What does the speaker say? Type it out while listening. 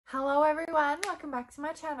Hello everyone, welcome back to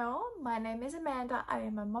my channel. My name is Amanda. I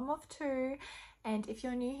am a mum of two, and if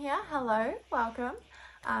you're new here, hello, welcome.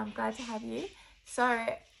 I'm glad to have you. So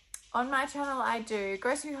on my channel I do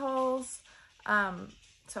grocery hauls.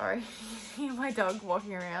 Sorry, you hear my dog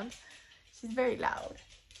walking around. She's very loud.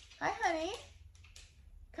 Hi honey,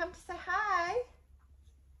 come to say hi.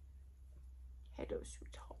 Hello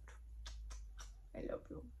sweetheart, I love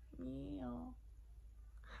you. Meow.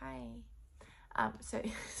 Hi. So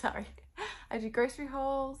sorry, I do grocery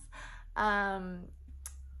hauls,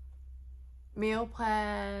 meal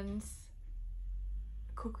plans,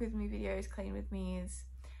 cook with me videos, clean with me's,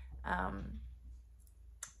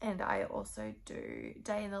 and I also do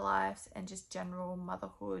day in the lives and just general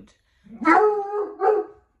motherhood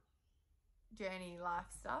journey life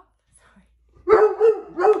stuff. Sorry,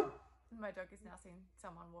 my dog is now seeing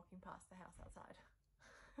someone walking past the house outside.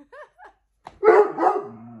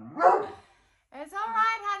 It's all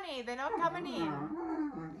right, honey. They're not coming in.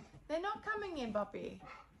 They're not coming in, puppy.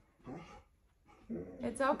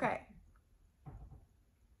 It's okay.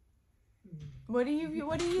 What do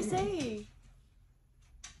you see?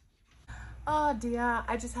 Oh dear,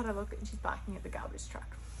 I just had a look and she's barking at the garbage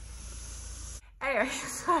truck. Anyway,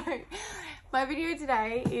 so my video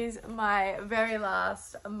today is my very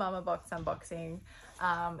last Mamabox unboxing.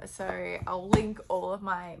 So I'll link all of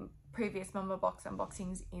my previous Mamabox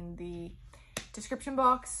unboxings in the description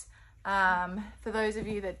box. For those of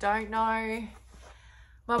you that don't know,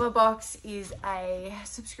 Mamabox is a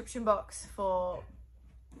subscription box for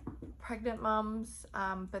pregnant mums,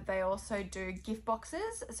 but they also do gift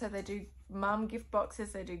boxes. So they do mum gift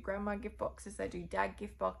boxes, they do grandma gift boxes, they do dad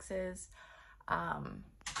gift boxes,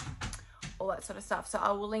 all that sort of stuff. So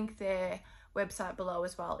I will link their website below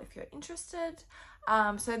as well if you're interested.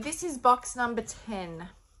 So this is box number 10.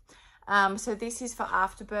 So this is for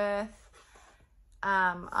afterbirth.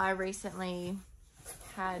 I recently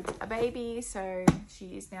had a baby, so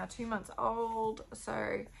she is now 2 months old.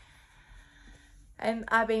 So, and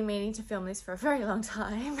I've been meaning to film this for a very long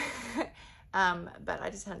time, but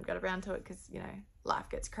I just hadn't got around to it because, you know, life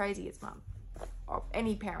gets crazy as mum, or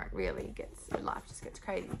any parent really life just gets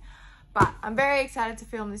crazy. But I'm very excited to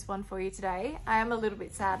film this one for you today. I am a little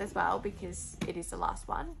bit sad as well because it is the last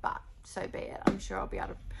one, but so be it. I'm sure I'll be able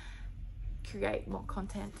to create more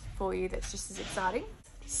content for you that's just as exciting.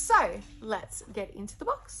 So let's get into the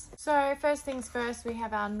box. So first things first, we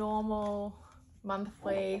have our normal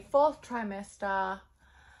monthly 4th trimester.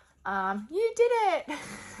 You did it.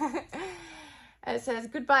 It says,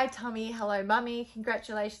 goodbye tummy, hello mummy,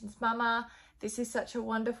 congratulations mama. This is such a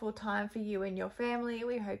wonderful time for you and your family.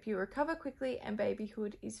 We hope you recover quickly and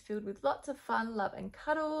babyhood is filled with lots of fun, love and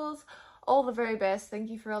cuddles. All the very best.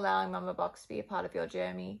 Thank you for allowing Mamabox to be a part of your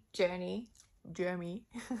journey.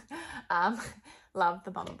 Love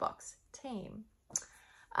the Mamabox team.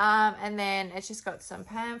 And then it's just got some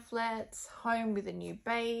pamphlets, home with a new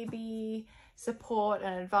baby, support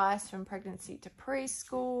and advice from pregnancy to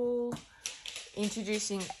preschool,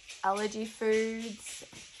 introducing allergy foods,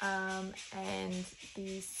 and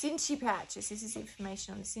the Cinchy pouches. This is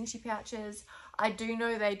information on the Cinchy pouches. I do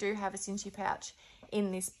know they do have a Cinchy pouch in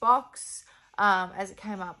this box, as it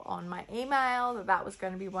came up on my email that was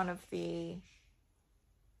going to be one of the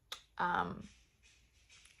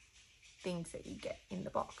things that you get in the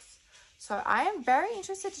box. So I am very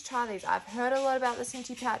interested to try these. I've heard a lot about the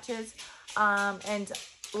Cinchy pouches, and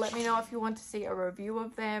let me know if you want to see a review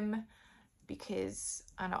of them because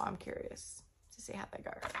I know I'm curious to see how they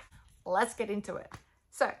go. Let's get into it.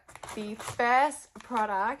 So the first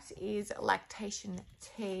product is lactation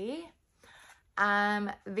tea.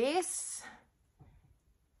 This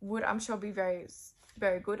would, I'm sure, be very,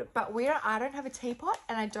 very good, but I don't have a teapot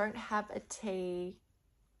and I don't have a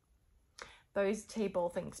those tea ball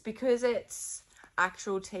things because it's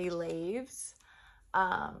actual tea leaves.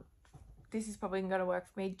 This is probably going to work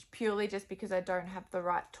for me purely just because I don't have the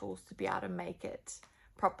right tools to be able to make it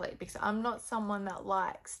properly, because I'm not someone that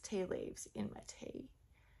likes tea leaves in my tea.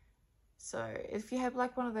 So if you have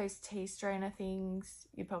like one of those tea strainer things,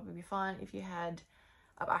 you'd probably be fine. If you had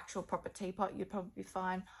an actual proper teapot, you'd probably be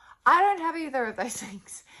fine. I don't have either of those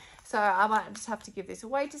things, so I might just have to give this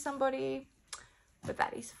away to somebody, but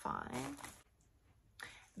that is fine.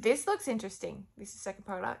 This looks interesting. This is the second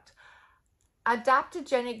product.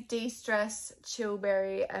 Adaptogenic de-stress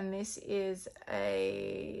chillberry, and this is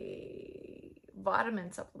a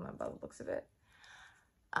vitamin supplement by the looks of it.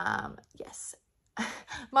 Yes.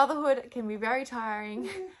 Motherhood can be very tiring,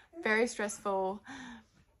 very stressful.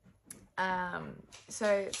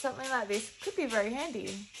 So something like this could be very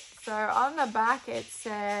handy. So on the back it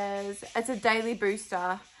says it's a daily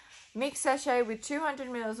booster Mix sachet with 200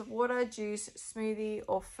 ml of water, juice, smoothie,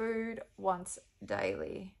 or food once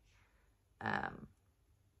daily.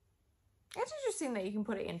 It's interesting that you can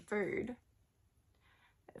put it in food.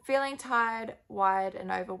 Feeling tired, wired, and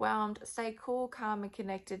overwhelmed? Stay cool, calm, and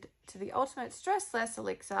connected to the ultimate stress-less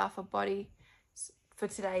elixir for body for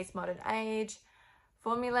today's modern age.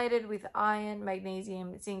 Formulated with iron,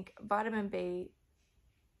 magnesium, zinc, vitamin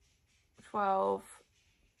B12,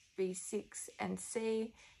 B6, and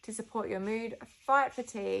C to support your mood, fight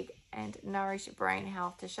fatigue, and nourish brain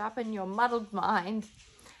health to sharpen your muddled mind.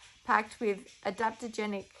 Packed with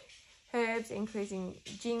adaptogenic herbs, including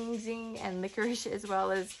ginseng and licorice, as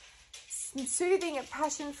well as soothing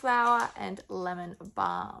passion flower and lemon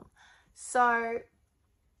balm. So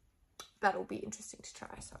that'll be interesting to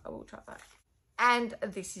try. So I will try that. And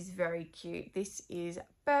this is very cute. This is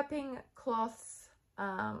burping cloths.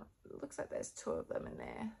 Looks like there's 2 of them in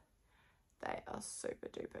there. They are super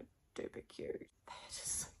duper duper cute. They're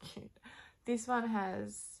just so cute. This one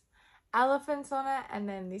has elephants on it, and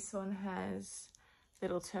then this one has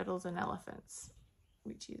little turtles and elephants,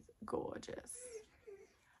 which is gorgeous.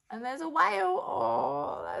 And there's a whale.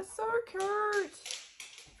 Oh, that's so cute.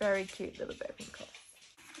 Very cute little burping cloth.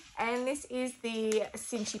 And this is the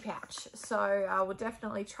cinchy pouch. So I will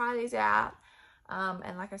definitely try these out.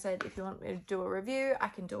 And like I said, if you want me to do a review, I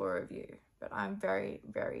can do a review. But I'm very,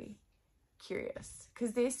 very curious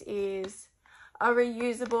because this is a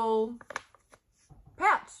reusable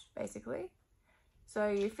pouch, basically. So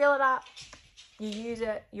you fill it up, you use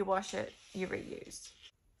it, you wash it, you reuse.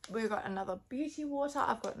 We've got another beauty water.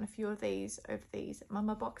 I've gotten a few of these over these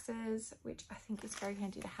Mamaboxes, which I think is very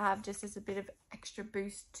handy to have just as a bit of extra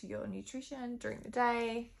boost to your nutrition during the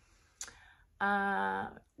day.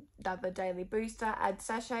 Another daily booster. Add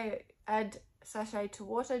sachet to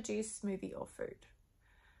water, juice, smoothie, or food.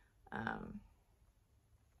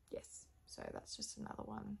 Yes, so that's just another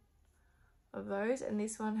one of those. And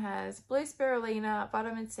this one has blue spirulina,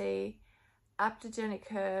 vitamin C,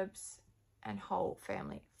 adaptogenic herbs, and whole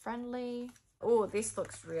family friendly. Oh, this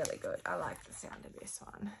looks really good. I like the sound of this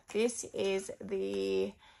one. This is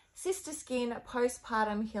the Sister Skin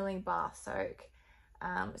Postpartum Healing Bath Soak.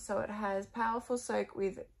 So it has powerful soak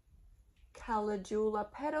with calendula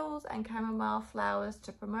petals and chamomile flowers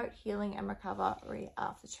to promote healing and recovery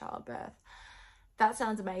after childbirth. That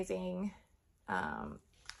sounds amazing. That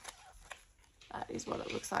is what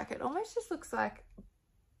it looks like. It almost just looks like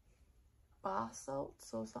bath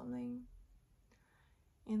salts or something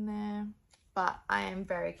in there, but I am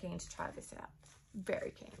very keen to try this out.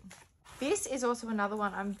 Very keen. This is also another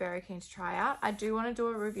one I'm very keen to try out. I do want to do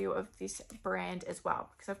a review of this brand as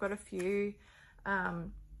well because I've got a few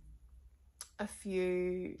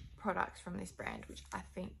products from this brand which I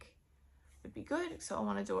think would be good, so I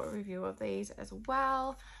want to do a review of these as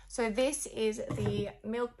well. So this is the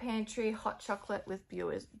Milk Pantry Hot Chocolate with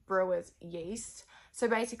brewer's yeast. So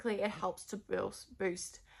basically it helps to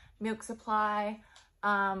boost milk supply.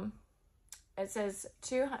 It says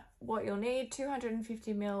what you'll need: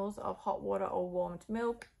 250 ml of hot water or warmed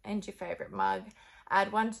milk and your favorite mug.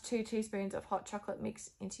 Add 1 to 2 teaspoons of hot chocolate mix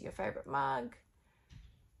into your favorite mug.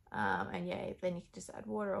 And yeah, then you can just add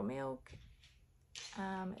water or milk.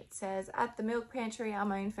 It says, at the Milk Pantry, our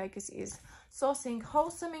main focus is sourcing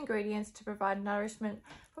wholesome ingredients to provide nourishment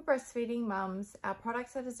for breastfeeding mums. Our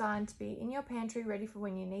products are designed to be in your pantry, ready for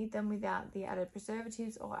when you need them without the added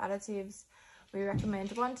preservatives or additives. We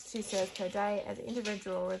recommend 1 to 2 serves per day, as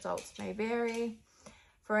individual results may vary.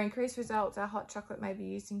 For increased results, our hot chocolate may be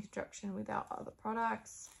used in conjunction with our other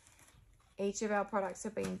products. Each of our products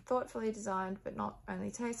have been thoughtfully designed, but not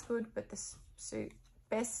only taste good, but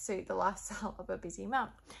best suit the lifestyle of a busy mum.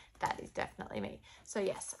 That is definitely me. So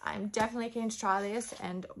yes, I'm definitely keen to try this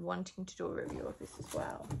and wanting to do a review of this as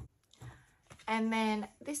well. And then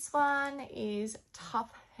this one is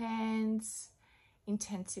Tough Hands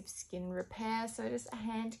Intensive Skin Repair. So just a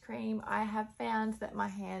hand cream. I have found that my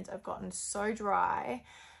hands have gotten so dry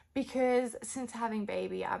because since having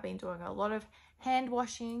baby, I've been doing a lot of hand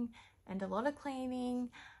washing and a lot of cleaning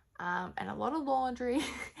and a lot of laundry.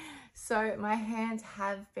 So my hands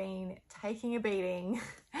have been taking a beating.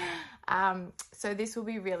 So this will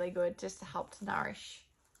be really good just to help to nourish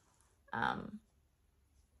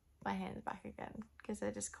my hands back again because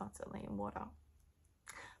they're just constantly in water.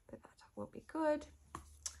 But that will be good.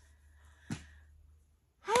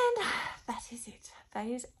 And that is it. That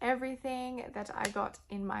is everything that I got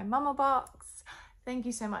in my Mamabox. Thank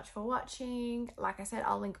you so much for watching. Like I said,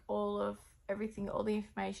 I'll link all the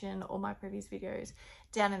information, all my previous videos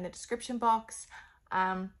down in the description box.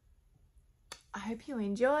 I hope you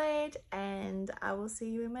enjoyed, and I will see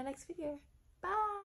you in my next video. Bye.